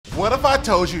What if I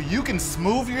told you you can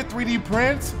smooth your 3D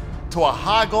prints to a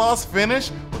high gloss finish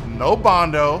with no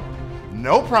Bondo,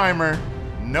 no primer,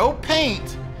 no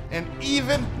paint, and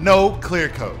even no clear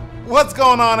coat? What's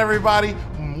going on, everybody?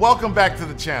 Welcome back to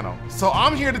the channel. So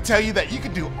I'm here to tell you that you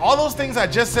can do all those things I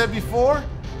just said before,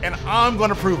 and I'm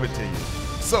gonna prove it to you.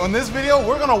 So in this video,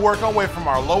 we're gonna work our way from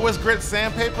our lowest grit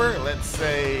sandpaper, let's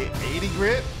say 80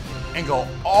 grit, and go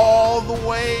all the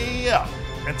way up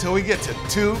until we get to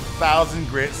 2000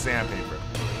 grit sandpaper.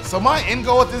 So my end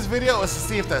goal with this video is to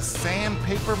see if the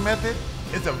sandpaper method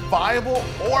is a viable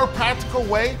or practical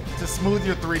way to smooth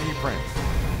your 3D prints.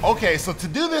 Okay, so to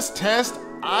do this test,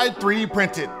 I 3D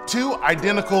printed two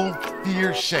identical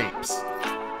sphere shapes.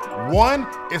 One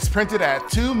is printed at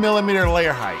 2mm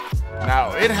layer height.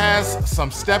 Now it has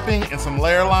some stepping and some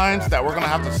layer lines that we're gonna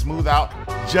have to smooth out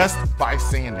just by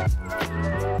sanding.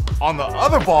 On the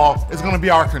other ball is gonna be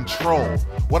our control.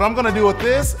 What I'm gonna do with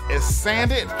this is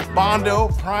sand it, Bondo,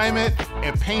 prime it,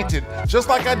 and paint it just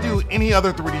like I do any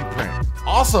other 3D print.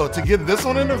 Also, to give this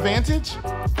one an advantage,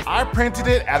 I printed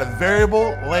it at a variable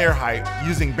layer height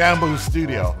using Bamboo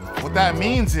Studio. What that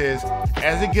means is,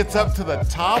 as it gets up to the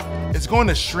top, it's going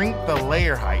to shrink the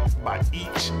layer height by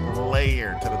each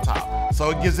layer to the top. So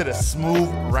it gives it a smooth,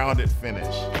 rounded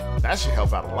finish. That should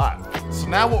help out a lot. So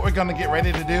now what we're gonna get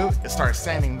ready to do is start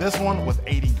sanding this one with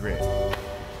 80 grit.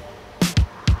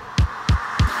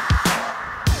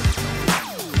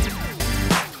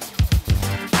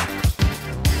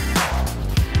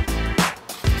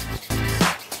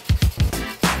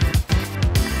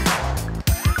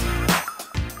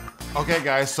 Okay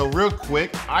guys, so real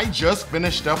quick, I just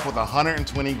finished up with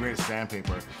 120 grit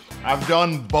sandpaper. I've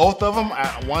done both of them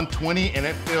at 120 and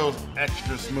it feels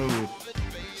extra smooth.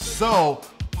 So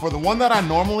for the one that I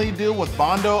normally do with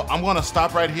Bondo, I'm gonna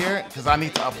stop right here because I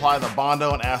need to apply the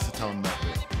Bondo and acetone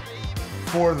method.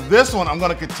 For this one, I'm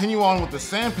gonna continue on with the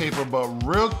sandpaper, but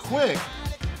real quick,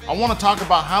 I wanna talk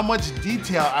about how much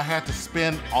detail I had to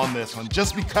spend on this one,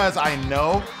 just because I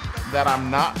know that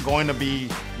I'm not going to be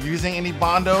using any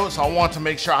Bondo, so I want to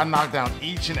make sure I knock down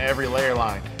each and every layer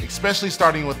line, especially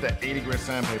starting with the 80 grit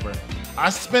sandpaper. I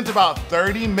spent about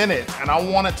 30 minutes and I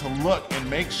wanted to look and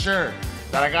make sure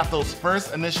that I got those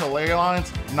first initial layer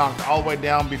lines knocked all the way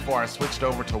down before I switched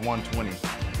over to 120.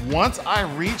 Once I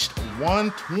reached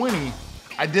 120,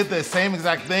 I did the same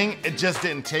exact thing, it just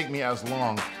didn't take me as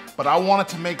long. But I wanted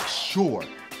to make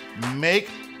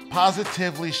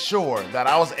positively sure that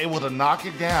I was able to knock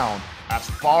it down as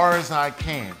far as I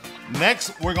can.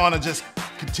 Next, we're gonna just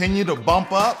continue to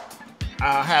bump up.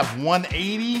 I have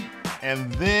 180 and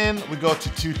then we go to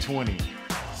 220.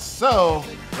 So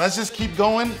let's just keep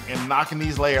going and knocking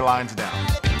these layer lines down.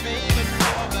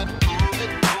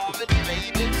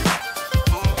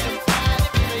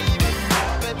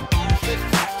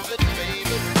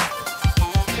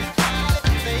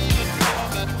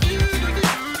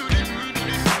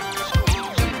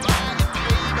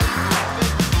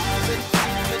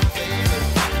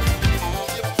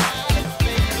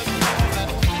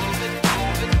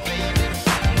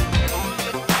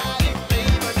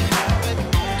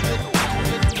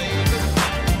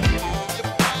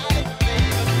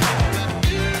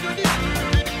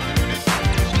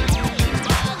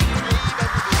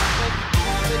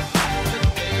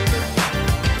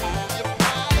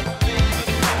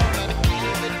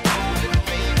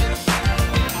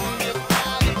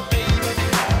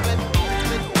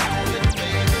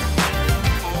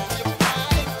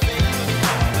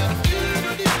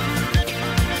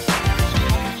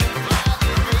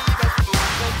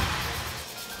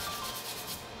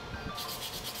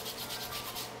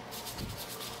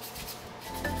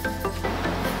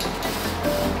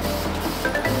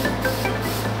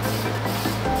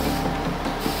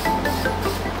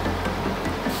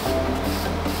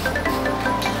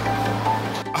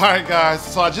 All right guys,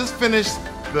 so I just finished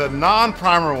the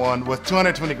non-primer one with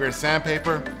 220 grit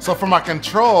sandpaper. So for my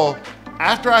control,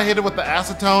 after I hit it with the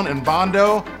acetone and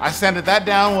Bondo, I sanded that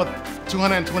down with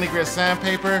 220 grit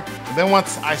sandpaper. And then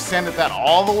once I sanded that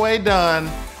all the way done,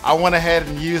 I went ahead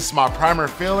and used my primer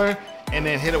filler and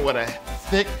then hit it with a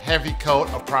thick, heavy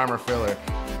coat of primer filler.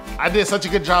 I did such a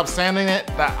good job sanding it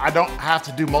that I don't have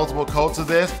to do multiple coats of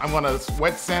this. I'm gonna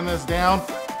wet sand this down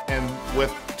and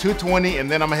with 220,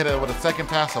 and then I'm gonna hit it with a second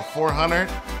pass of 400,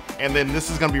 and then this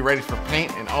is gonna be ready for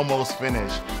paint and almost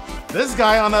finished. This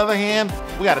guy, on the other hand,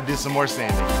 we gotta do some more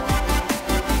sanding.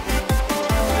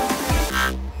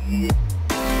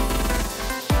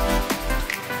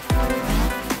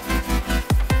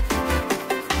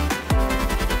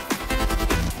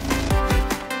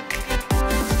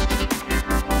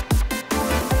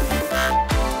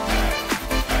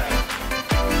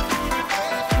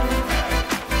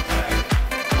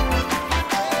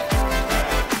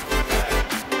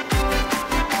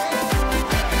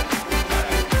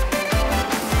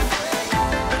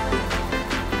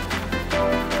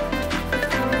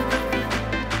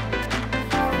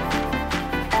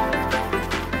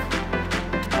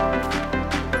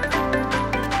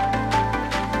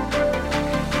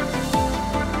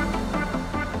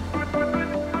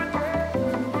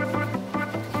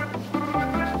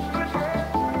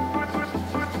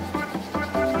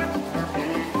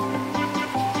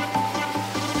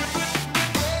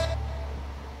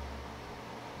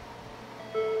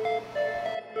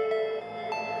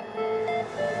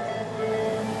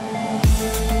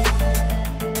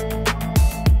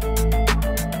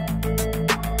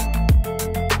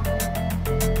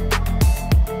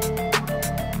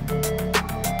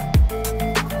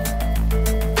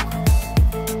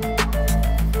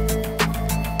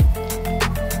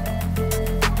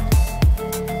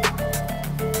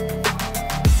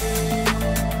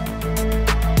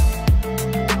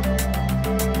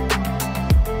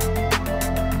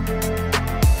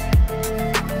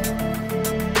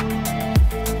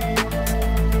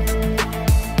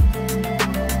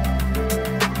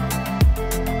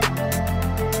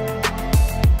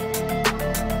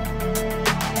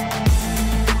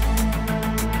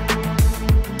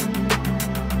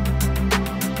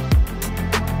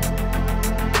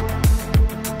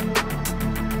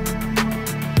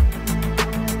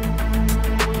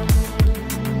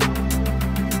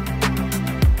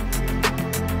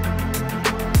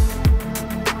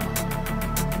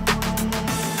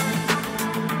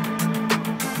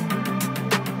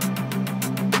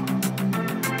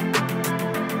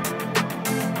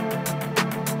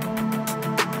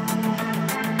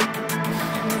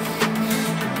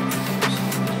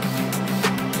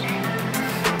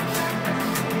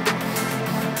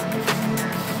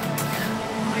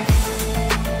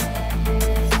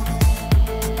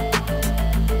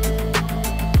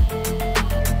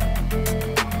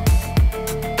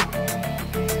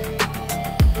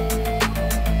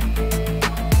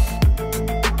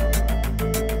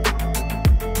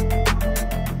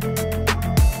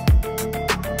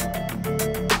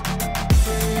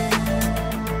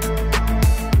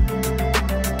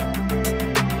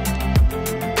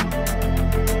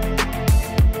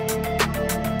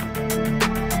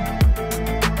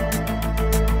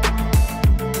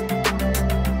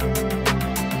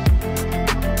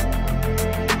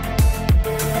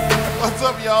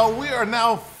 y'all, we are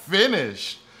now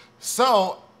finished.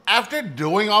 So after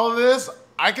doing all of this,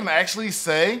 I can actually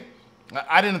say,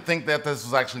 I didn't think that this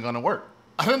was actually gonna work.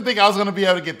 I didn't think I was gonna be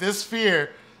able to get this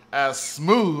sphere as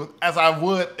smooth as I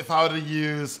would if I were to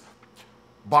use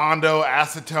Bondo,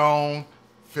 acetone,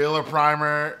 filler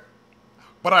primer,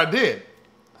 but I did.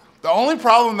 The only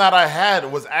problem that I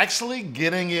had was actually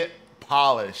getting it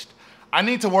polished. I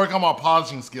need to work on my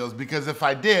polishing skills because if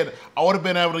I did, I would have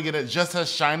been able to get it just as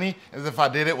shiny as if I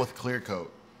did it with clear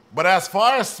coat. But as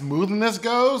far as smoothness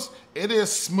goes, it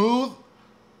is smooth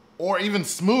or even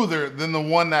smoother than the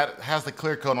one that has the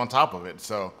clear coat on top of it.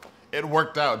 So it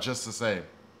worked out just the same.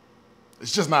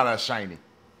 It's just not as shiny.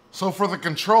 So for the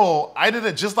control, I did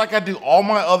it just like I do all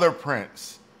my other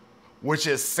prints, which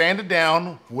is sand it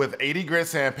down with 80 grit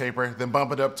sandpaper, then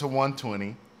bump it up to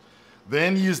 120.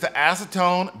 Then use the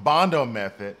acetone Bondo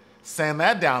method, sand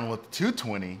that down with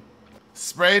 220,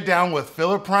 spray it down with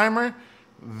filler primer,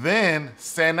 then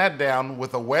sand that down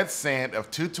with a wet sand of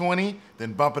 220,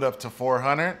 then bump it up to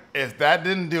 400. If that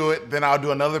didn't do it, then I'll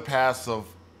do another pass of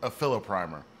a filler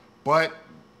primer. But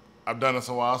I've done this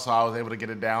a while, so I was able to get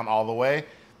it down all the way.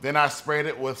 Then I sprayed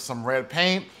it with some red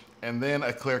paint and then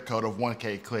a clear coat of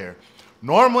 1K clear.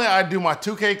 Normally I do my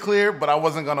 2K clear, but I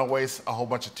wasn't gonna waste a whole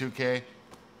bunch of 2K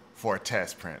for a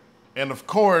test print. And of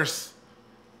course,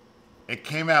 it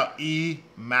came out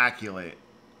immaculate.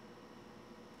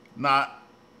 Not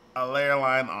a layer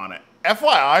line on it.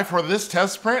 FYI, for this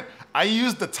test print, I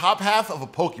used the top half of a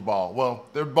Pokeball. Well,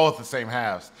 they're both the same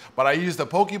halves, but I used a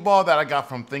Pokeball that I got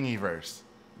from Thingyverse.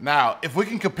 Now, if we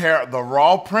can compare the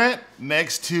raw print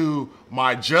next to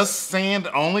my just sand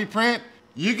only print,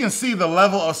 you can see the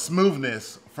level of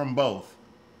smoothness from both.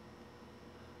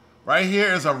 Right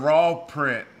here is a raw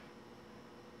print.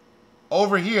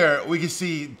 Over here, we can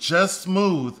see just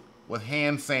smooth with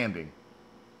hand sanding.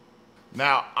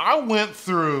 Now, I went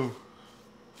through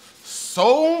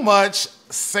so much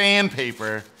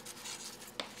sandpaper,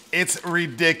 it's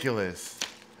ridiculous.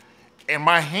 And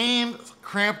my hand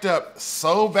cramped up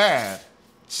so bad,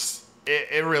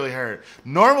 it really hurt.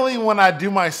 Normally when I do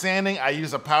my sanding, I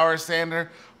use a power sander,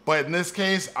 but in this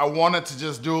case, I wanted to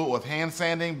just do it with hand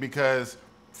sanding because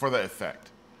for the effect.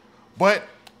 But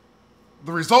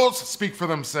the results speak for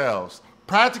themselves.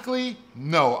 Practically,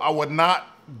 no, I would not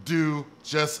do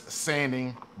just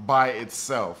sanding by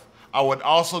itself. I would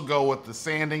also go with the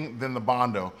sanding than the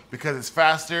Bondo because it's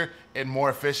faster and more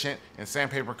efficient, and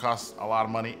sandpaper costs a lot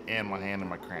of money and my hand and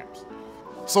my cramps.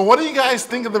 So what do you guys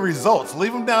think of the results?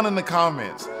 Leave them down in the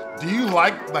comments. Do you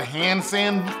like the hand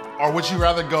sand or would you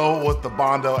rather go with the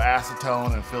Bondo,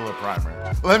 acetone, and filler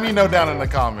primer? Let me know down in the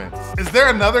comments. Is there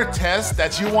another test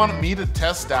that you want me to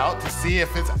test out to see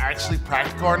if it's actually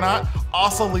practical or not?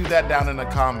 Also leave that down in the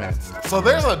comments. So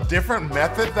there's a different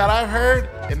method that I've heard,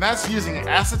 and that's using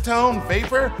acetone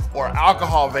vapor or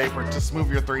alcohol vapor to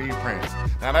smooth your 3D prints.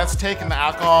 Now that's taking the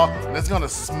alcohol and it's gonna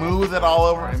smooth it all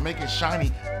over and make it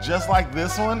shiny just like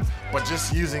this one, but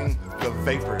just using the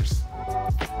vapors.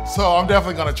 So I'm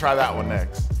definitely gonna try that one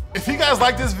next. If you guys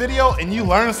like this video and you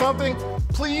learned something,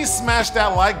 please smash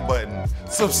that like button,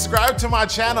 subscribe to my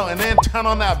channel, and then turn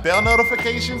on that bell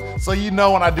notification so you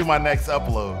know when I do my next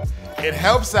upload. It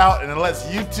helps out and it lets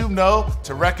YouTube know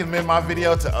to recommend my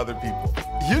video to other people.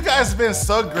 You guys have been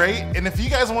so great, and if you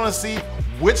guys wanna see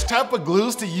which type of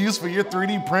glues to use for your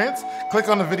 3D prints, click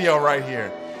on the video right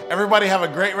here. Everybody have a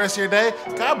great rest of your day.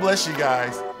 God bless you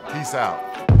guys. Peace out.